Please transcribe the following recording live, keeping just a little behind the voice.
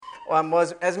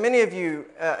As many of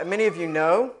you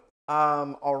know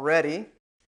already,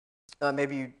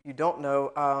 maybe you don't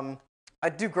know, I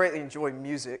do greatly enjoy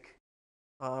music,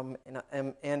 and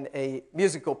I'm a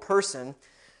musical person.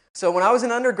 So when I was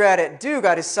an undergrad at Duke,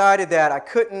 I decided that I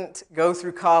couldn't go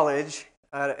through college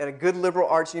at a good liberal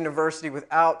arts university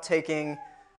without taking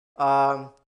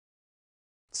some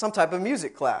type of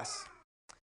music class.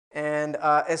 And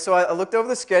so I looked over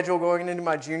the schedule going into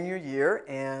my junior year,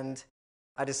 and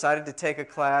I decided to take a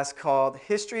class called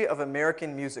History of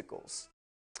American Musicals.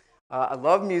 I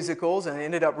love musicals, and I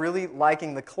ended up really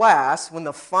liking the class. When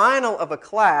the final of a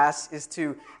class is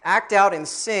to act out and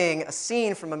sing a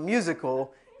scene from a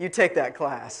musical, you take that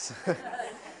class.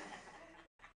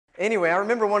 Anyway, I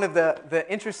remember one of the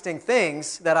interesting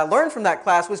things that I learned from that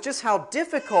class was just how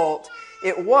difficult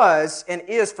it was and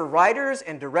is for writers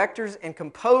and directors and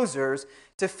composers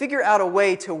to figure out a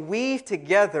way to weave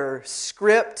together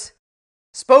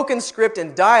spoken script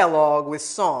and dialogue with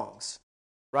songs,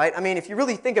 right? I mean, if you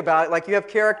really think about it, like you have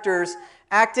characters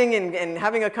acting and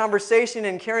having a conversation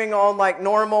and carrying on like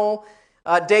normal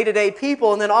day-to-day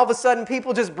people, and then all of a sudden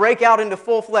people just break out into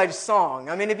full-fledged song.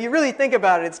 I mean, if you really think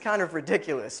about it, it's kind of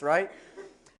ridiculous, right?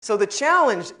 So the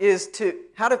challenge is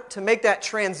how to make that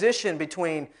transition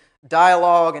between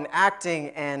dialogue and acting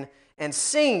and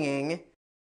singing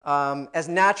as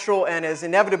natural and as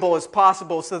inevitable as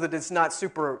possible so that it's not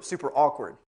super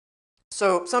awkward.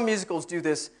 So some musicals do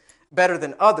this better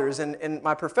than others, and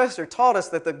my professor taught us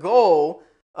that the goal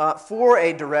for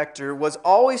a director was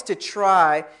always to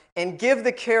try and give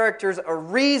the characters a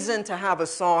reason to have a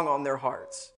song on their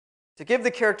hearts. To give the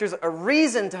characters a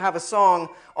reason to have a song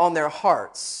on their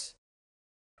hearts.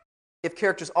 If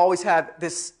characters always have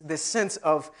this sense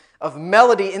of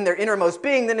melody in their innermost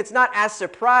being, then it's not as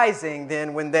surprising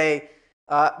then when they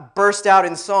burst out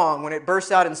in song, when it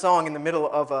bursts out in song in the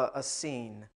middle of a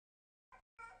scene.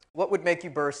 What would make you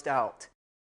burst out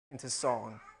into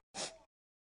song?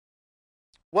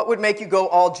 What would make you go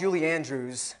all Julie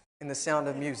Andrews in The Sound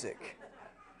of Music?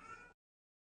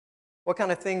 What kind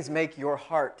of things make your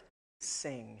heart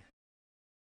sing?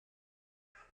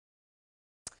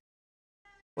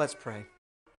 Let's pray.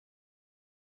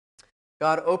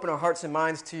 God, open our hearts and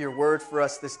minds to your word for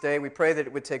us this day. We pray that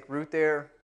it would take root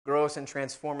there, grow us and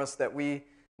transform us, that we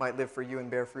might live for you and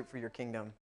bear fruit for your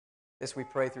kingdom. This we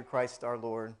pray through Christ our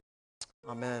Lord.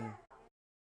 Amen.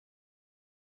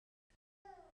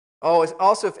 Oh,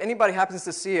 also, if anybody happens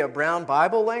to see a brown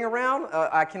Bible laying around,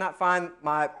 I cannot find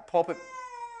my pulpit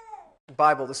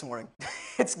Bible this morning.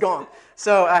 It's gone.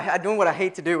 So I'm doing what I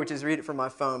hate to do, which is read it from my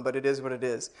phone, but it is what it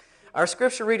is. Our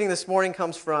scripture reading this morning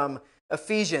comes from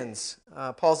Ephesians,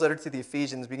 Paul's letter to the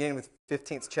Ephesians, beginning with the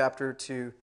 15th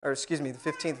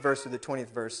verse to the 20th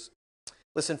verse.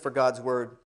 Listen for God's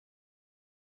word.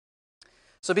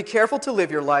 So be careful to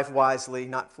live your life wisely,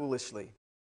 not foolishly.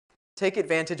 Take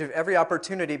advantage of every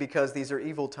opportunity because these are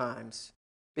evil times.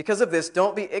 Because of this,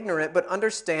 don't be ignorant, but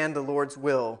understand the Lord's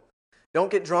will. Don't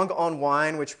get drunk on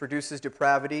wine, which produces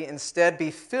depravity. Instead,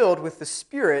 be filled with the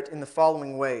Spirit in the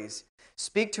following ways.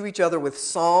 Speak to each other with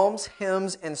psalms,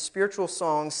 hymns, and spiritual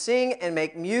songs. Sing and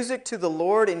make music to the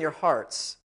Lord in your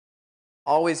hearts.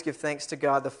 Always give thanks to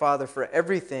God the Father for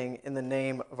everything in the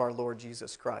name of our Lord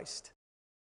Jesus Christ.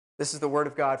 This is the word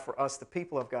of God for us, the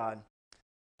people of God.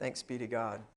 Thanks be to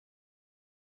God.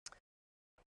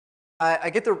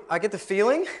 I get the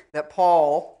feeling that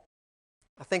Paul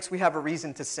thinks we have a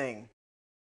reason to sing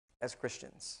as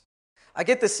Christians. I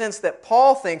get the sense that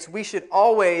Paul thinks we should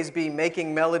always be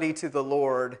making melody to the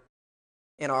Lord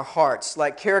in our hearts.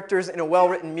 Like characters in a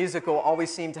well-written musical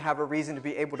always seem to have a reason to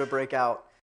be able to break out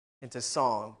into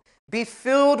song. Be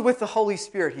filled with the Holy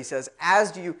Spirit, he says,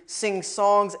 as you sing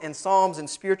songs and psalms and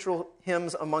spiritual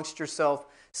hymns amongst yourself,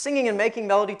 singing and making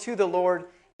melody to the Lord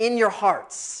in your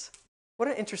hearts. What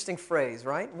an interesting phrase,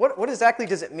 right? What exactly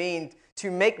does it mean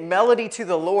to make melody to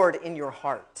the Lord in your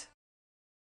heart?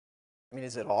 I mean,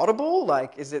 is it audible?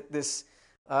 Like, is it this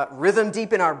rhythm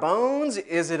deep in our bones?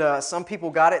 Is it some people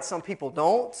got it, some people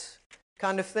don't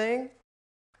kind of thing?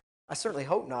 I certainly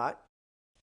hope not.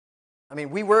 I mean,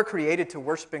 we were created to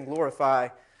worship and glorify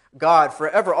God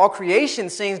forever. All creation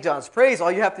sings God's praise.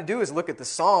 All you have to do is look at the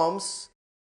Psalms.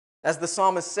 As the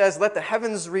psalmist says, let the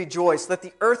heavens rejoice, let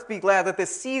the earth be glad, let the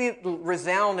sea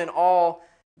resound in all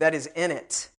that is in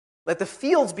it. Let the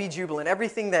fields be jubilant,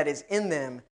 everything that is in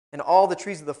them, and all the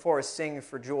trees of the forest sing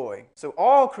for joy. So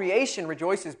all creation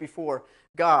rejoices before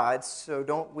God, so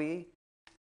don't we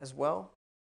as well?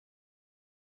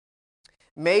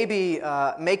 Maybe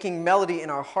making melody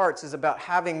in our hearts is about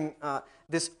having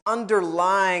this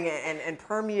underlying and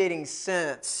permeating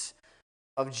sense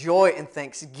of joy and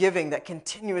thanksgiving that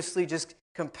continuously just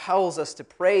compels us to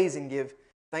praise and give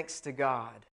thanks to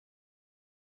God.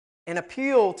 An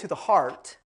appeal to the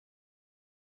heart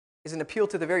is an appeal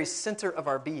to the very center of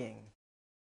our being,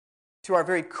 to our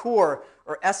very core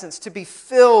or essence, to be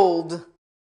filled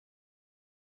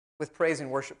with praise and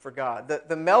worship for God.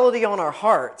 The melody on our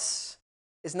hearts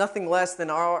is nothing less than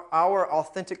our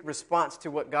authentic response to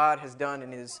what God has done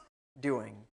and is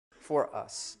doing for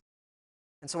us.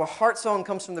 And so a heart song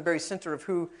comes from the very center of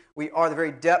who we are, the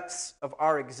very depths of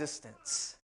our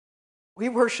existence. We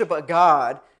worship a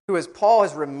God who, as Paul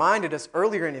has reminded us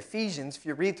earlier in Ephesians, if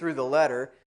you read through the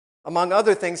letter, among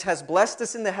other things, has blessed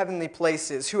us in the heavenly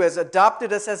places, who has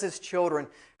adopted us as His children,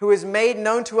 who has made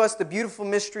known to us the beautiful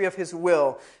mystery of His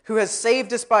will, who has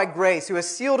saved us by grace, who has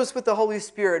sealed us with the Holy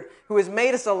Spirit, who has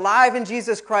made us alive in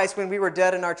Jesus Christ when we were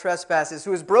dead in our trespasses,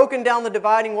 who has broken down the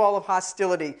dividing wall of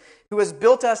hostility, who has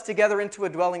built us together into a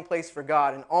dwelling place for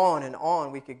God, and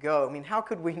on we could go. I mean, how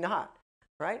could we not,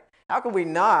 right? How could we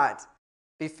not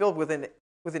be filled with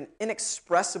an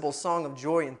inexpressible song of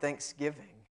joy and thanksgiving?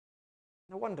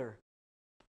 No wonder.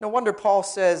 No wonder Paul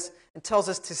says and tells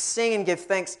us to sing and give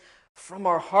thanks from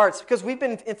our hearts, because we've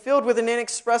been filled with an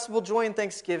inexpressible joy and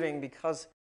thanksgiving because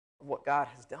of what God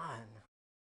has done.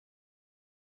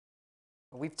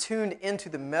 We've tuned into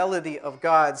the melody of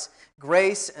God's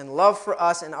grace and love for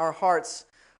us, and our hearts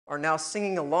are now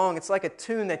singing along. It's like a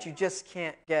tune that you just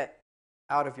can't get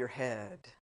out of your head.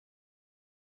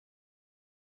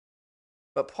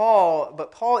 But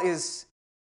Paul is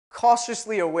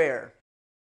cautiously aware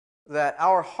that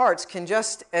our hearts can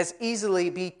just as easily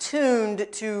be tuned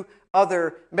to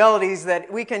other melodies,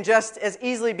 that we can just as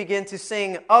easily begin to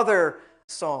sing other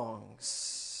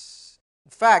songs.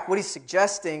 In fact, what he's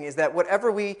suggesting is that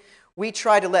whatever we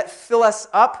try to let fill us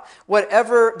up,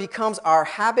 whatever becomes our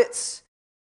habits,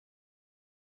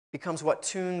 becomes what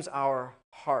tunes our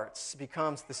hearts,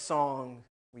 becomes the song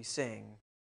we sing.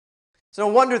 So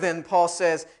no wonder then, Paul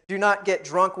says, do not get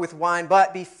drunk with wine,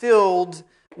 but be filled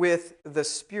with the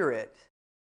Spirit.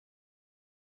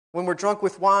 When we're drunk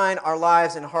with wine, our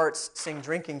lives and hearts sing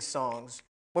drinking songs.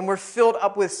 When we're filled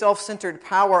up with self-centered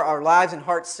power, our lives and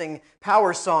hearts sing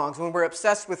power songs. When we're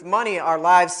obsessed with money, our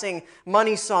lives sing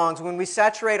money songs. When we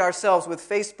saturate ourselves with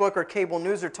Facebook or cable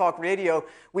news or talk radio,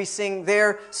 we sing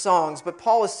their songs. But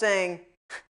Paul is saying,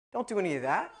 don't do any of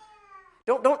that.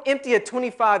 Don't empty a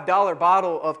 $25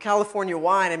 bottle of California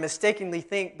wine and mistakenly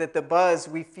think that the buzz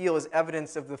we feel is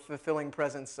evidence of the fulfilling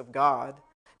presence of God.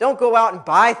 Don't go out and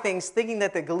buy things thinking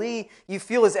that the glee you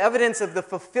feel is evidence of the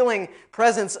fulfilling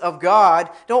presence of God.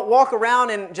 Don't walk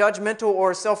around in judgmental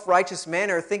or self-righteous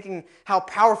manner thinking how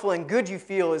powerful and good you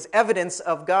feel is evidence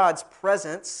of God's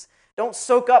presence. Don't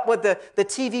soak up what the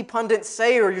TV pundits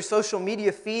say or your social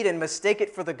media feed and mistake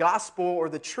it for the gospel or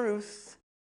the truth.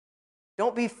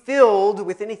 Don't be filled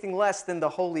with anything less than the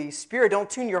Holy Spirit. Don't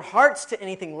tune your hearts to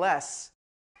anything less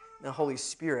than the Holy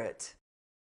Spirit,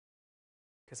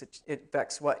 because it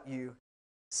affects what you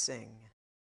sing.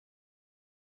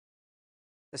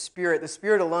 The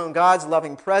Spirit alone, God's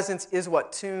loving presence, is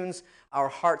what tunes our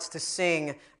hearts to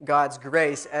sing God's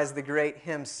grace, as the great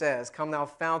hymn says. Come thou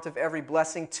fount of every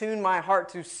blessing, tune my heart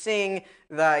to sing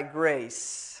thy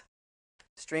grace.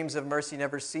 Streams of mercy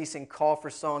never ceasing, call for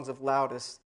songs of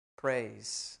loudest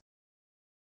praise.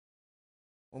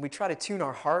 When we try to tune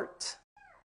our heart,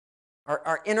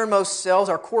 our innermost selves,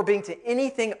 our core being to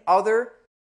anything other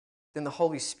than the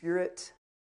Holy Spirit,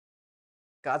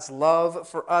 God's love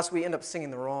for us, we end up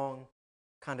singing the wrong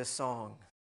kind of song.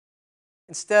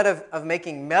 Instead of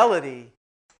making melody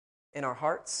in our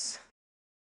hearts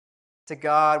to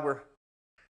God, we're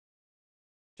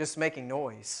just making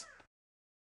noise.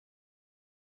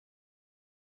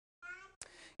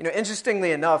 You know,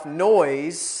 interestingly enough,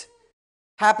 noise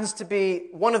happens to be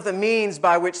one of the means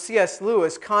by which C.S.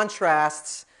 Lewis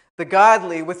contrasts the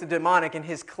godly with the demonic in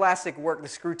his classic work, The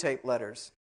Screwtape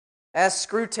Letters. As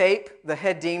Screwtape, the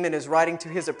head demon, is writing to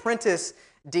his apprentice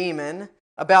demon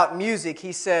about music,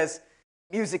 he says,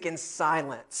 "Music and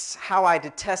silence, how I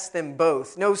detest them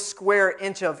both. No square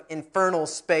inch of infernal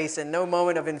space and no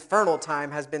moment of infernal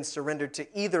time has been surrendered to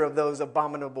either of those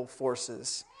abominable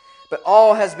forces. But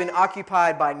all has been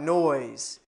occupied by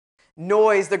noise.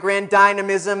 Noise, the grand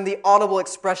dynamism, the audible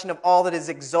expression of all that is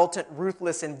exultant,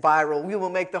 ruthless, and viral. We will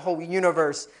make the whole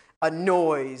universe a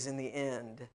noise in the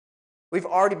end." We've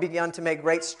already begun to make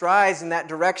great strides in that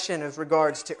direction as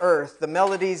regards to earth. The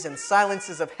melodies and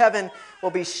silences of heaven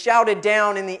will be shouted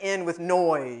down in the end with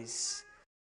noise.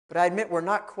 But I admit we're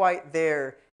not quite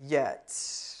there yet,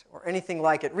 or anything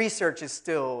like it. Research is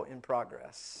still in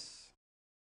progress.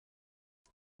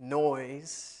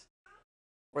 Noise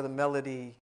or the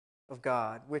melody of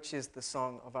God? Which is the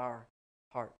song of our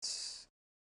hearts?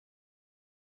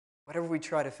 Whatever we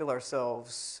try to fill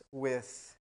ourselves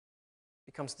with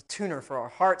becomes the tuner for our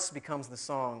hearts, becomes the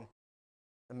song,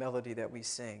 the melody that we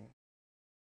sing.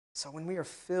 So when we are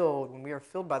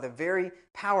filled by the very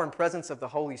power and presence of the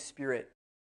Holy Spirit,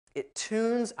 it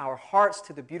tunes our hearts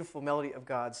to the beautiful melody of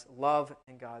God's love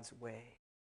and God's way.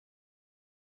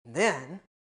 And then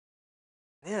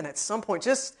at some point,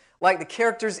 just like the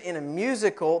characters in a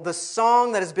musical, the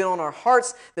song that has been on our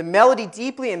hearts, the melody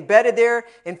deeply embedded there,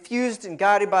 infused and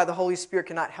guided by the Holy Spirit,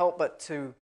 cannot help but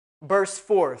to burst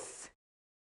forth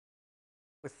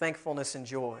with thankfulness and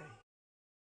joy.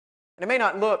 And it may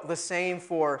not look the same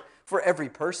for every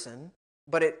person,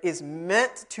 but it is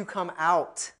meant to come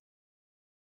out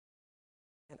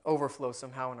and overflow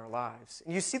somehow in our lives.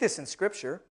 And you see this in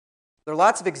Scripture. There are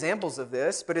lots of examples of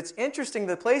this, but it's interesting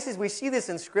the places we see this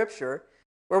in Scripture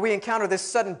where we encounter this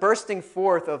sudden bursting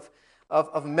forth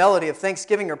of melody, of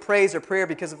thanksgiving or praise or prayer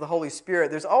because of the Holy Spirit.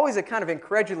 There's always a kind of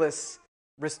incredulous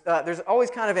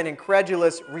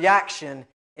reaction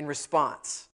in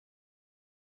response.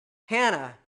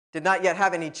 Hannah did not yet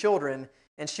have any children,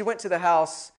 and she went to the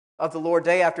house of the Lord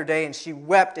day after day, and she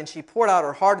wept, and she poured out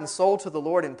her heart and soul to the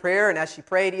Lord in prayer. And as she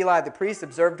prayed, Eli the priest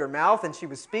observed her mouth, and she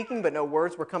was speaking, but no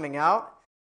words were coming out.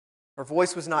 Her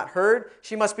voice was not heard.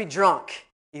 She must be drunk,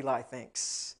 Eli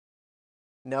thinks.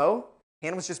 No,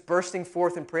 Hannah was just bursting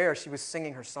forth in prayer. She was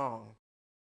singing her song.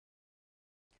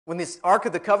 When this Ark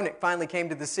of the Covenant finally came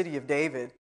to the city of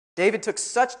David, David took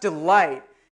such delight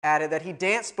at it that he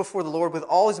danced before the Lord with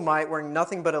all his might, wearing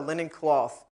nothing but a linen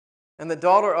cloth. And the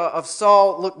daughter of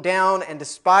Saul looked down and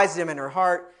despised him in her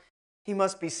heart. He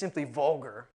must be simply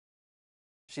vulgar,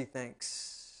 she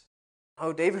thinks.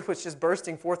 Oh, David was just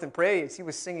bursting forth in praise. He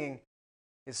was singing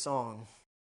his song.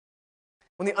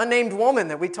 When the unnamed woman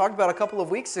that we talked about a couple of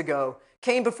weeks ago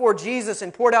came before Jesus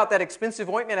and poured out that expensive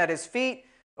ointment at his feet,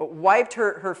 wiped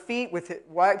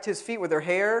his feet with her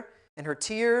hair and her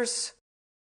tears,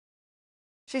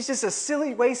 she's just a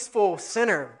silly, wasteful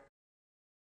sinner,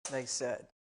 they said.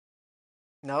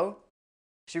 No,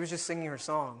 she was just singing her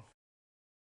song.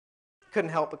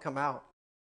 Couldn't help but come out.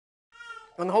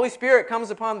 When the Holy Spirit comes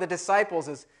upon the disciples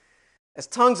as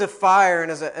tongues of fire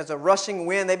and as a rushing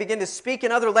wind, they begin to speak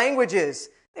in other languages.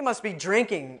 They must be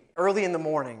drinking early in the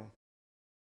morning.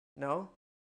 No,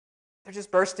 they're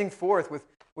just bursting forth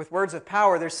with words of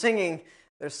power. They're singing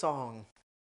their song.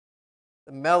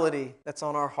 The melody that's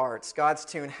on our hearts, God's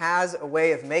tune, has a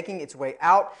way of making its way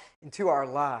out into our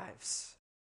lives.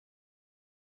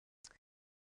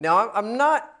 Now, I'm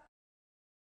not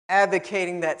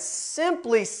advocating that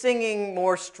simply singing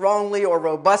more strongly or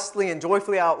robustly and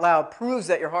joyfully out loud proves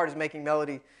that your heart is making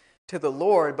melody to the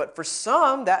Lord, but for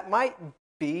some, that might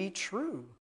be true.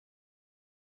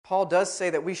 Paul does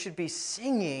say that we should be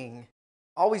singing,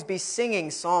 always be singing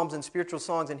psalms and spiritual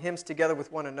songs and hymns together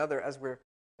with one another as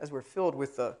we're filled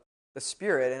with the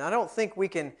Spirit. And I don't think we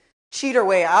can cheat our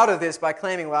way out of this by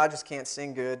claiming, well, I just can't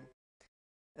sing good.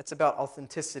 It's about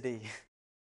authenticity,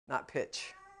 not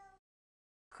pitch.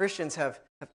 Christians have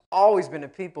always been a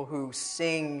people who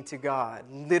sing to God,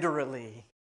 literally.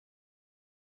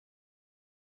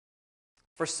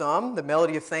 For some, the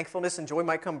melody of thankfulness and joy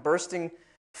might come bursting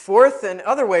forth in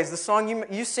other ways. The song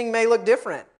you sing may look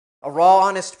different. A raw,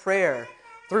 honest prayer,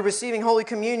 through receiving Holy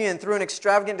Communion, through an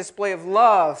extravagant display of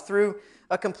love, through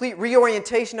a complete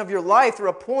reorientation of your life, through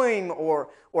a poem or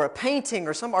a painting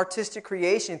or some artistic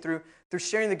creation, through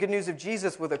sharing the good news of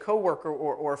Jesus with a coworker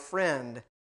or a friend.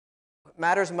 What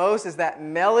matters most is that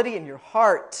melody in your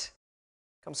heart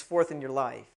comes forth in your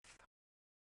life.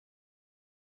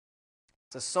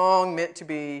 It's a song meant to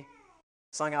be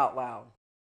sung out loud.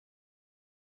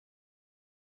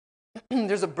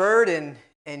 There's a bird in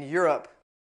Europe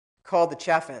called the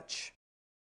chaffinch.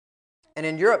 And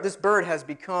in Europe, this bird has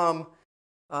become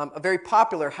a very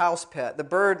popular house pet. The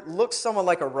bird looks somewhat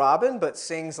like a robin, but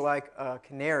sings like a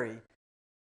canary.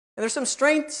 And there's some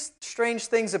strange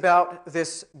things about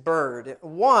this bird.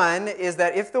 One is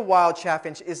that if the wild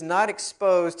chaffinch is not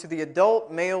exposed to the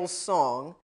adult male's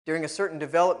song during a certain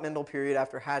developmental period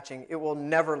after hatching, it will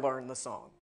never learn the song.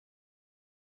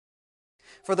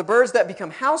 For the birds that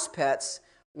become house pets,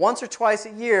 once or twice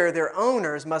a year, their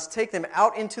owners must take them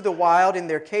out into the wild in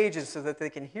their cages so that they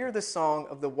can hear the song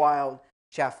of the wild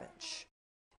chaffinch.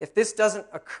 If this doesn't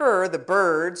occur, the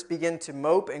birds begin to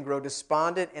mope and grow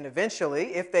despondent, and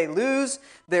eventually, if they lose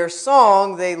their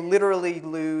song, they literally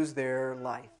lose their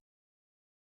life.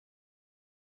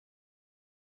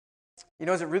 You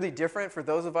know, is it really different for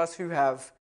those of us who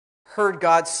have heard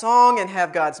God's song and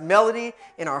have God's melody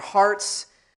in our hearts?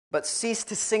 but cease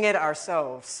to sing it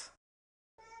ourselves.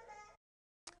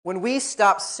 When we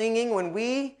stop singing,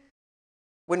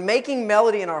 when making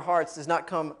melody in our hearts does not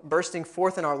come bursting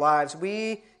forth in our lives,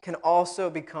 we can also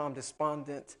become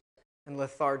despondent and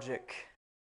lethargic.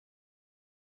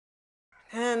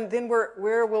 And then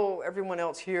where will everyone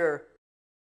else hear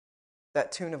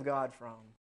that tune of God from?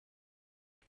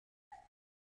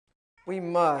 We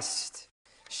must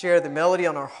share the melody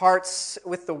on our hearts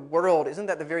with the world. Isn't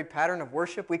that the very pattern of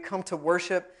worship? We come to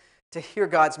worship to hear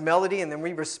God's melody, and then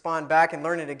we respond back and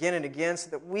learn it again and again so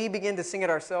that we begin to sing it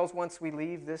ourselves once we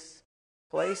leave this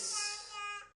place.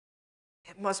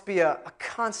 It must be a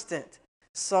constant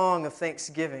song of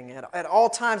thanksgiving at all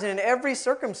times and in every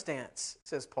circumstance,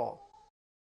 says Paul.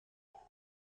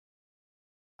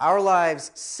 Our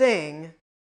lives sing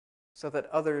so that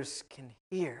others can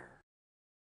hear.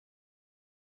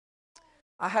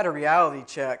 I had a reality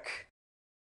check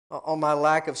on my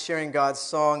lack of sharing God's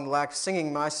song, lack of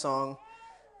singing my song,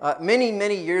 many,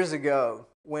 many years ago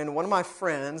when one of my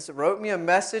friends wrote me a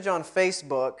message on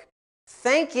Facebook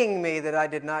thanking me that I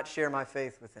did not share my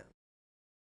faith with him.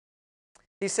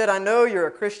 He said, "I know you're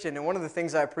a Christian, and one of the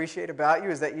things I appreciate about you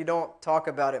is that you don't talk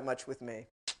about it much with me."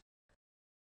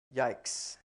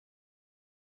 Yikes.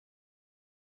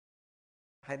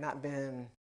 I had not been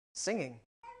singing.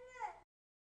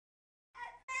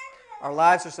 Our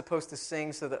lives are supposed to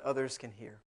sing so that others can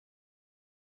hear.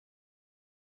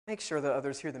 Make sure that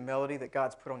others hear the melody that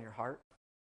God's put on your heart.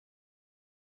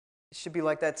 It should be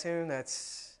like that tune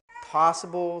that's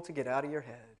possible to get out of your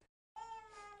head.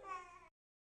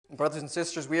 Brothers and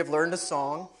sisters, we have learned a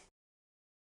song.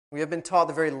 We have been taught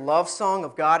the very love song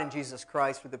of God and Jesus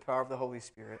Christ through the power of the Holy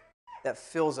Spirit that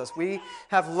fills us. We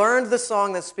have learned the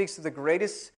song that speaks to the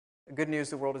greatest good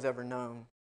news the world has ever known.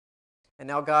 And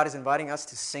now God is inviting us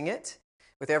to sing it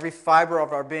with every fiber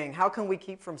of our being. How can we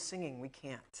keep from singing? We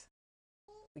can't.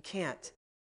 We can't.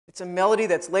 It's a melody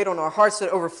that's laid on our hearts that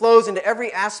overflows into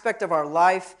every aspect of our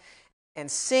life. And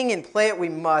sing and play it we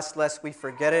must, lest we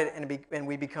forget it and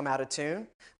we become out of tune.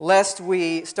 Lest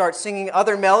we start singing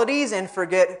other melodies and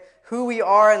forget who we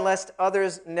are, and lest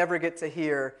others never get to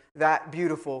hear that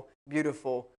beautiful,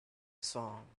 beautiful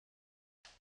song.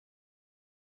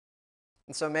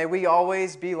 And so may we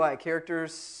always be like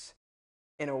characters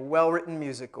in a well-written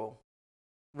musical,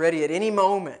 ready at any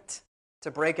moment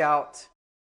to break out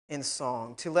in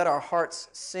song, to let our hearts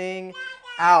sing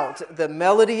out the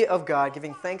melody of God,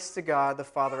 giving thanks to God the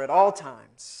Father at all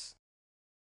times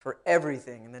for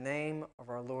everything in the name of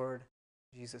our Lord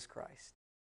Jesus Christ.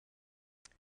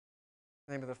 In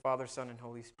the name of the Father, Son, and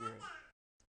Holy Spirit.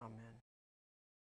 Amen.